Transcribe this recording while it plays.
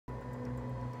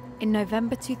In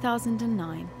November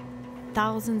 2009,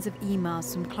 thousands of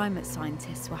emails from climate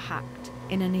scientists were hacked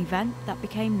in an event that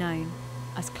became known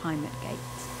as Climategate.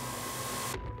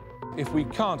 If we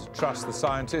can't trust the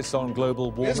scientists on global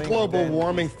warming... Is global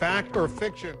warming fact or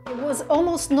fiction? It was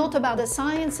almost not about the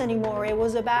science anymore, it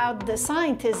was about the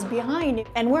scientists behind it,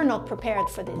 and we're not prepared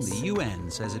for this. The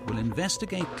UN says it will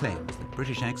investigate claims that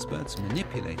British experts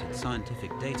manipulated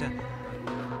scientific data.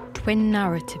 Twin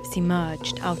narratives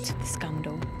emerged out of the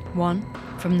scandal. One,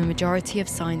 from the majority of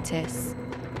scientists,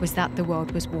 was that the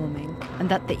world was warming and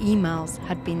that the emails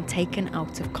had been taken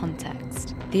out of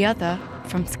context. The other,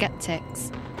 from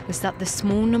sceptics, was that the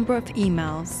small number of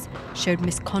emails showed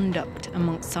misconduct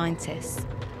amongst scientists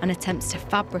and attempts to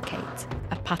fabricate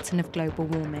a pattern of global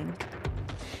warming.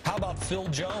 How about Phil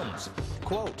Jones?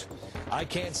 Quote, "I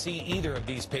can't see either of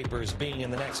these papers being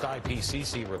in the next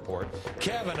IPCC report.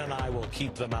 Kevin and I will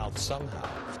keep them out somehow."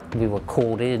 We were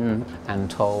called in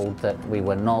and told that we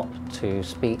were not to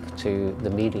speak to the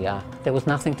media. There was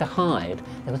nothing to hide.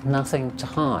 There was nothing to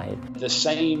hide. The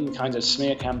same kind of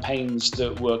smear campaigns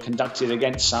that were conducted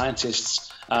against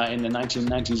scientists in the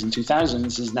 1990s and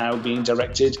 2000s is now being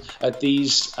directed at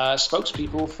these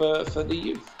spokespeople for the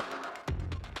youth.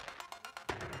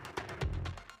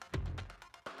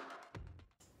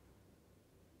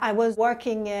 I was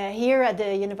working here at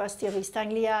the University of East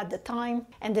Anglia at the time,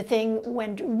 and the thing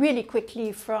went really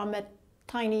quickly from a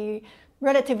tiny,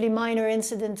 relatively minor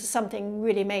incident to something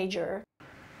really major.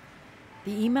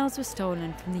 The emails were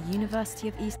stolen from the University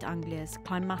of East Anglia's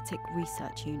Climatic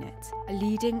Research Unit, a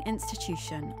leading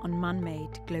institution on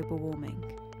man-made global warming.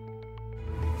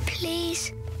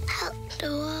 Please help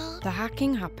the world. The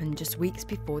hacking happened just weeks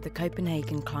before the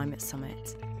Copenhagen Climate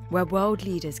Summit, where world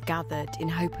leaders gathered in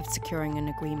hope of securing an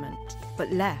agreement,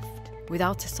 but left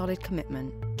without a solid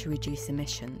commitment to reduce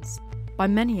emissions. By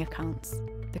many accounts,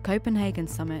 the Copenhagen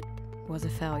Summit was a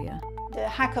failure. The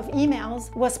hack of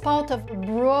emails was part of a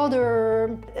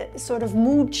broader sort of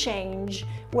mood change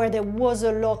where there was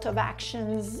a lot of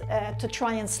actions to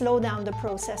try and slow down the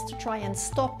process, to try and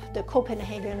stop the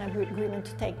Copenhagen Agreement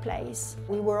to take place.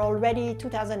 We were already,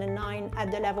 2009, at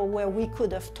the level where we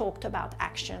could have talked about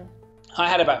action. I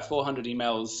had about 400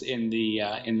 emails in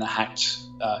the hacked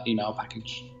email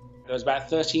package. There was about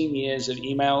 13 years of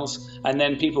emails, and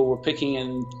then people were picking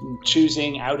and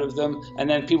choosing out of them, and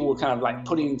then people were kind of like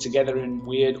putting together in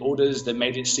weird orders that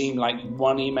made it seem like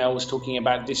one email was talking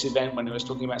about this event when it was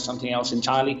talking about something else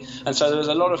entirely. And so there was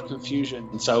a lot of confusion.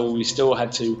 And so we still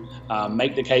had to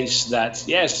make the case that,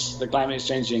 yes, the climate is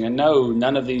changing, and no,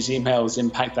 none of these emails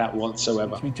impact that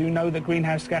whatsoever. We do know that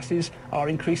greenhouse gases are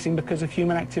increasing because of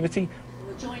human activity.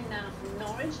 We're joined now from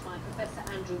Norwich by Professor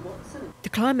Andrew Watson. The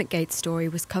Climategate story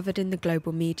was covered in the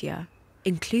global media,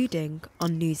 including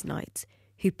on Newsnight,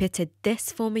 who pitted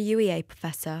this former UEA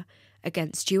professor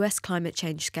against US climate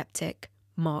change skeptic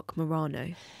Mark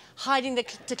Morano. Hiding the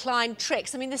decline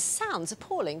tricks. I mean, this sounds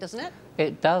appalling, doesn't it?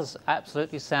 It does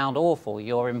absolutely sound awful.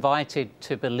 You're invited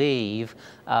to believe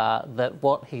that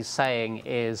what he's saying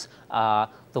is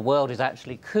the world is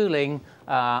actually cooling,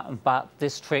 but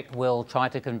this trick will try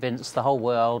to convince the whole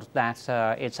world that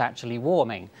it's actually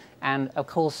warming. And, of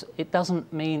course, it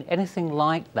doesn't mean anything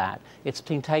like that. It's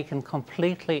been taken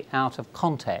completely out of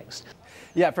context.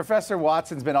 Yeah, Professor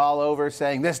Watson's been all over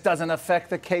saying this doesn't affect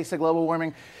the case of global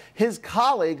warming. His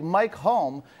colleague, Mike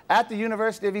Holm, at the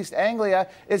University of East Anglia,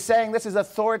 is saying this is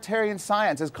authoritarian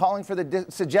science, is calling for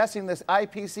suggesting this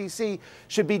IPCC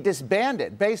should be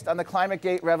disbanded based on the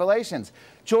Climategate revelations.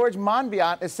 George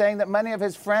Monbiot is saying that many of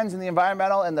his friends in the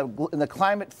environmental and the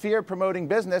climate fear-promoting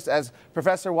business, as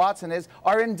Professor Watson is,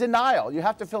 are in denial. You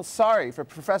have to feel sorry for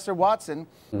Professor Watson.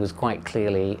 He was quite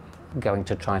clearly going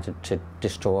to try to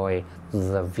destroy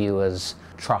the viewers'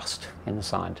 trust in the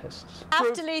scientists.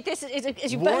 After this is,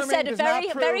 as you both said, a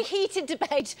very heated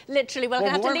debate, literally. We're going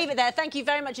to have to leave it there. Thank you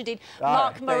very much indeed,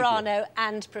 Mark Morano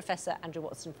and Professor Andrew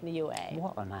Watson from the UA.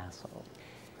 What an asshole.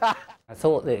 I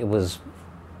thought that it was,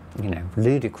 you know,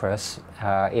 ludicrous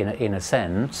in a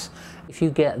sense. If you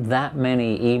get that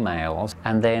many emails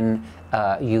and then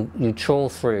you trawl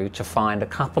through to find a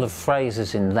couple of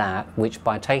phrases in that which,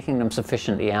 by taking them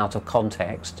sufficiently out of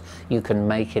context, you can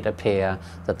make it appear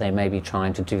that they may be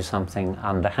trying to do something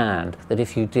underhand. That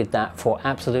if you did that for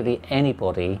absolutely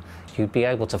anybody, you'd be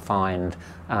able to find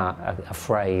a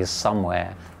phrase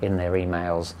somewhere in their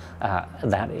emails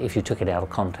that, if you took it out of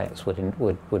context,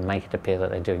 would make it appear that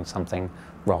they're doing something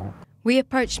wrong. We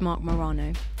approached Mark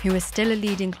Morano, who is still a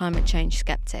leading climate change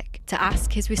skeptic, to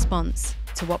ask his response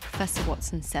to what Professor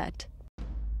Watson said.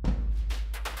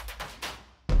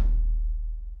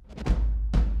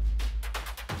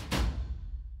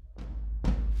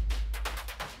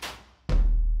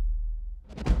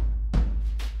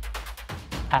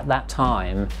 At that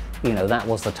time, that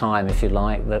was the time, if you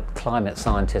like, that climate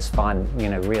scientists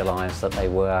realised that they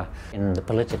were in the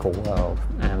political world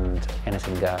and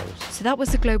anything goes. So that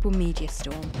was the global media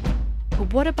storm.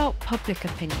 But what about public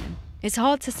opinion? It's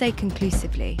hard to say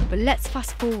conclusively, but let's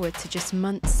fast forward to just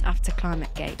months after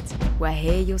Climategate, where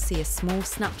here you'll see a small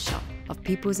snapshot of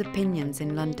people's opinions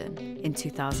in London in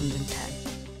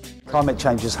 2010. Climate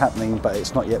change is happening, but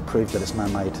it's not yet proved that it's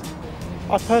man-made.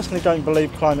 I personally don't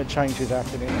believe climate change is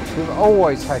happening. We've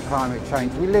always had climate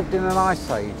change. We lived in an ice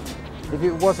age. If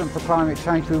it wasn't for climate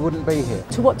change, we wouldn't be here.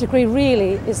 To what degree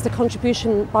really is the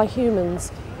contribution by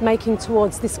humans making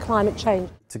towards this climate change?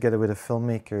 Together with a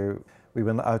filmmaker, we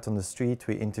went out on the street,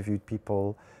 we interviewed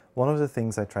people. One of the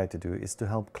things I try to do is to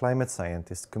help climate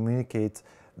scientists communicate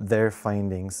their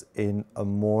findings in a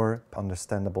more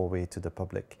understandable way to the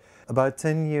public. About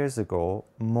 10 years ago,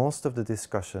 most of the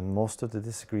discussion, most of the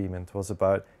disagreement was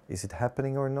about is it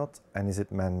happening or not, and is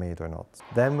it man-made or not.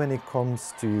 Then when it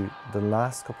comes to the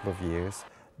last couple of years,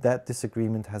 that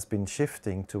disagreement has been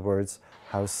shifting towards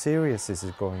how serious is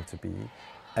it going to be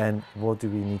and what do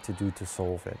we need to do to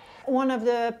solve it. One of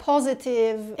the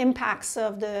positive impacts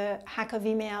of the hack of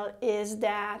email is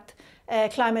that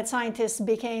climate scientists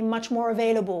became much more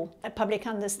available. Public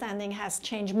understanding has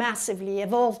changed massively,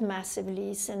 evolved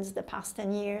massively since the past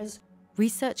 10 years.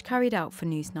 Research carried out for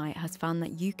Newsnight has found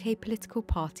that UK political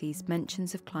parties'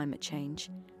 mentions of climate change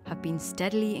have been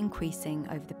steadily increasing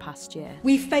over the past year.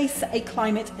 We face a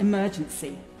climate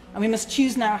emergency, and we must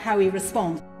choose now how we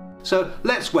respond. So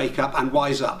let's wake up and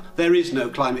wise up. There is no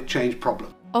climate change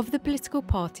problem. Of the political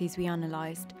parties we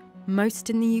analysed, most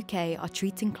in the UK are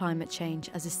treating climate change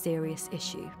as a serious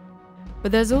issue.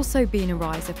 But there's also been a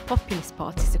rise of populist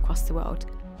parties across the world,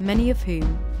 many of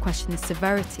whom question the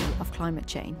severity of climate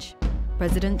change.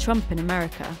 President Trump in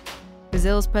America,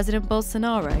 Brazil's President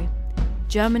Bolsonaro,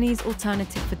 Germany's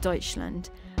Alternative for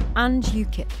Deutschland, and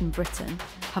UKIP in Britain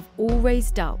have all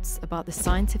raised doubts about the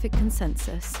scientific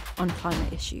consensus on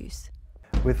climate issues.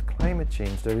 With climate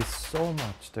change, there is so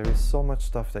much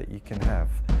stuff that you can have,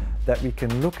 that we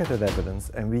can look at that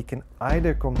evidence and we can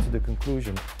either come to the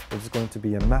conclusion that it's going to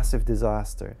be a massive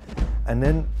disaster, and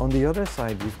then on the other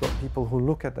side you've got people who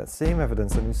look at that same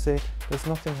evidence and who say there's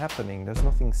nothing happening, there's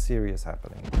nothing serious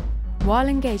happening. While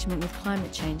engagement with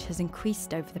climate change has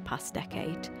increased over the past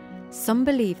decade, some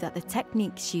believe that the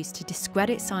techniques used to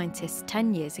discredit scientists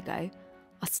 10 years ago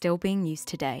are still being used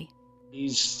today.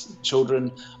 These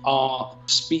children are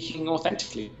speaking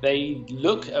authentically. They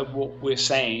look at what we're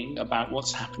saying about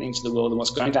what's happening to the world and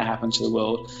what's going to happen to the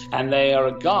world, and they are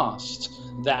aghast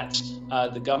that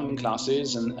the governing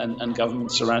classes and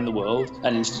governments around the world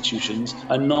and institutions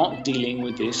are not dealing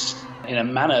with this in a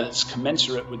manner that's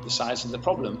commensurate with the size of the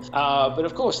problem. But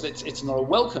of course, it's not a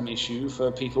welcome issue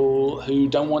for people who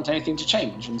don't want anything to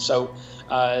change. And so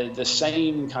the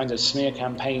same kind of smear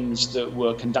campaigns that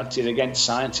were conducted against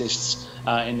scientists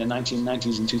in the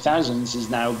 1990s and 2000s is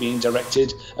now being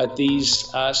directed at these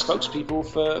spokespeople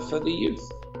for the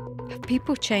youth. Have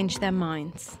people changed their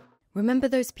minds? Remember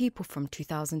those people from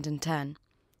 2010?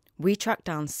 We tracked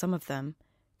down some of them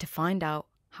to find out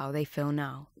how they feel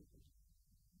now.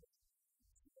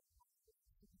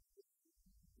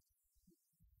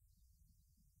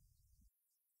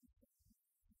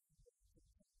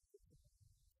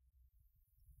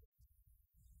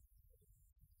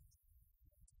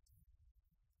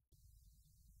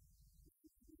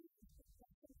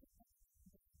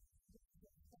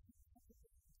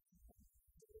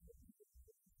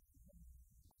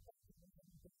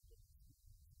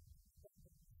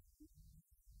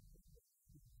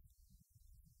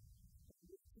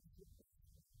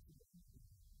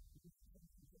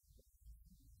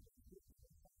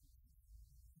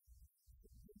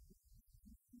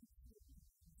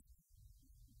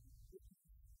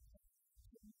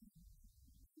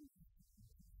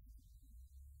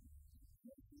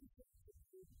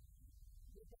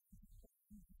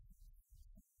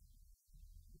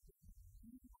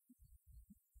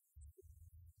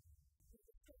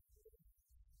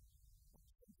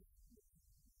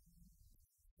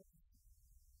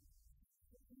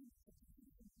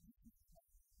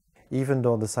 Even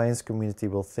though the science community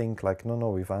will think like, no,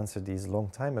 we've answered these a long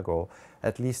time ago,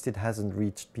 at least it hasn't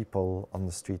reached people on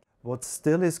the street. What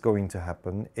still is going to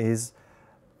happen is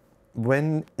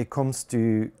when it comes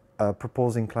to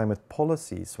proposing climate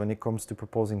policies, when it comes to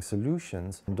proposing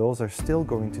solutions, those are still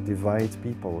going to divide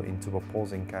people into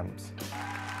opposing camps.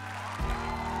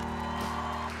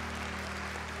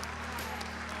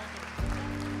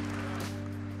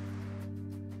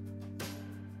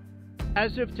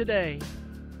 As of today,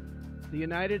 the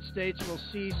United States will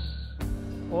cease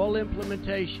all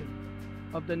implementation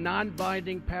of the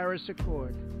non-binding Paris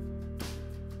Accord.